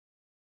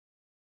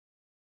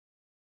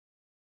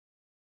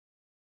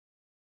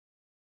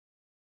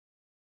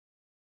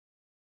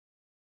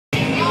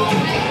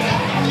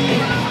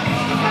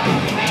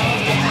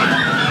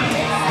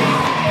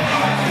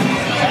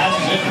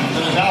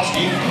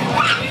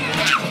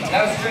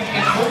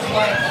It looks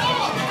like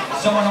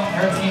someone on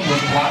her team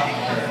was blocking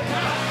her.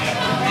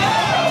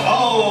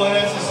 Oh, and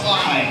that's a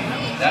slide.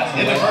 That's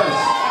in the first.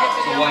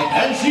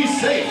 And she's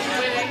safe.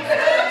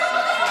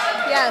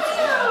 Yes.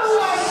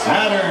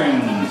 Saturn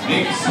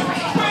makes.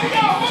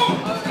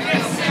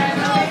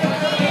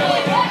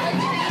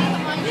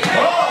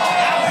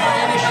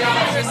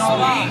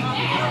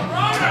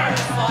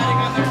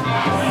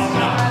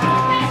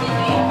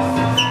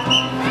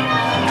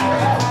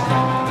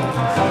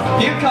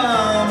 Here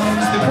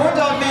comes the Corn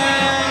Dog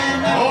Man!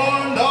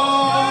 Corn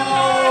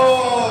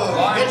Dog!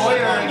 Lauren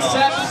Boyer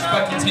accepts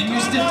but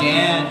continues to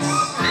dance.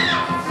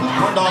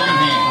 Corn Dog in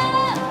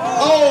hand.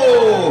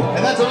 Oh!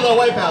 And that's another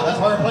wipeout. That's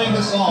why we're playing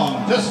this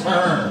song. Just for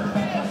her.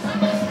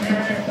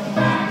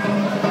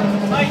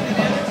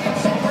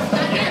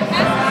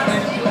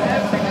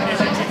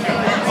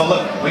 Oh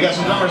look, we got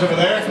some drummers over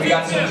there. We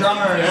got some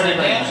drummers and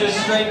dancers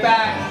straight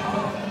back.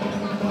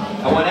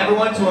 I want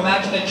everyone to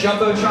imagine a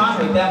Jumbotron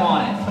with them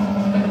on it.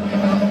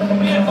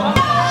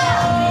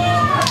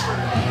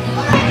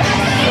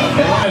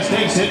 Atlanta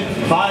takes it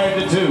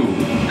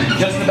 5-2.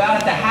 Just about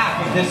at the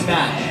half of this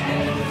match.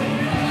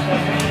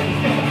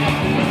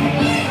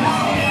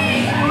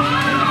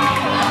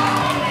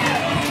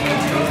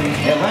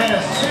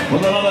 Atlantis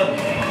with another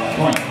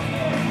point.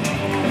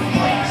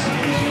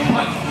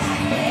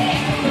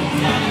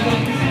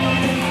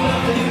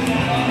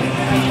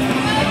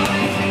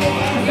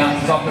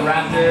 Bounces off the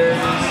rafters,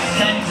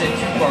 sends it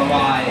too far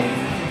wide.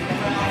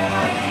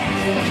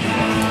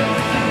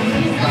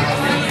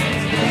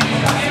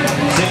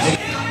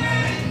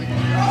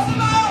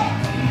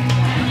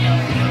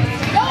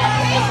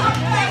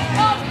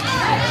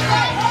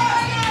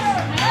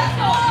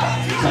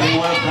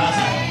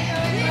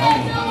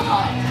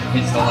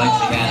 Hits the legs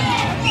again.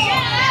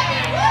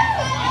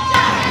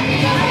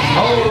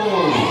 Oh!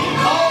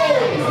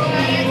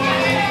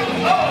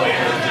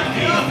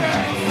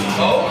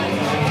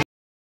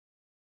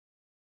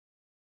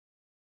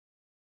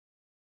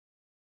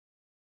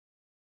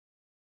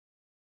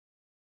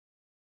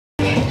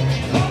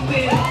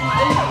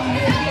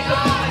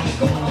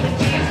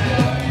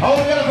 Oh,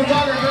 we got a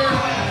photographer!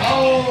 Oh!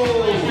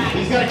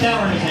 He's got a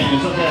camera in his hand,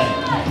 it's okay.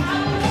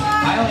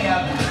 I only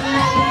have...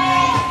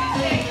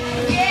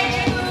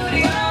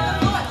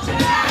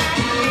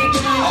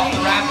 Off the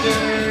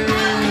rafters.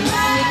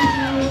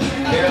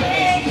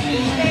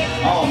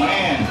 Oh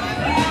man.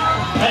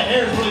 That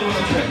hair's really doing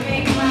the trick.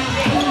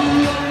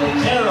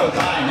 Arrow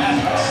time,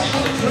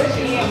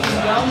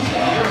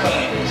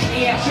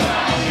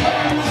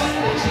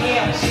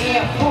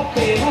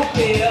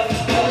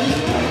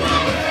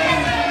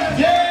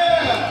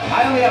 yeah! I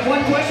only have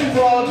one question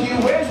for all of you.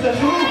 Where's the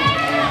hoop?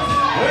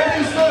 Where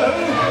is the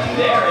hoop?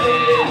 There it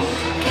is.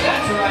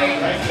 That's right.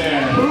 Right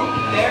there. Hoop,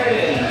 there it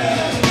is.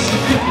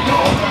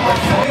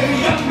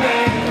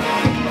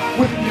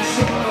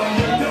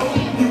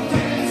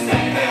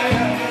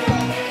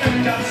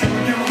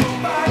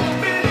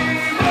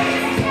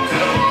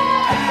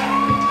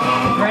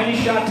 Granny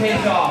shot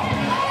pays off.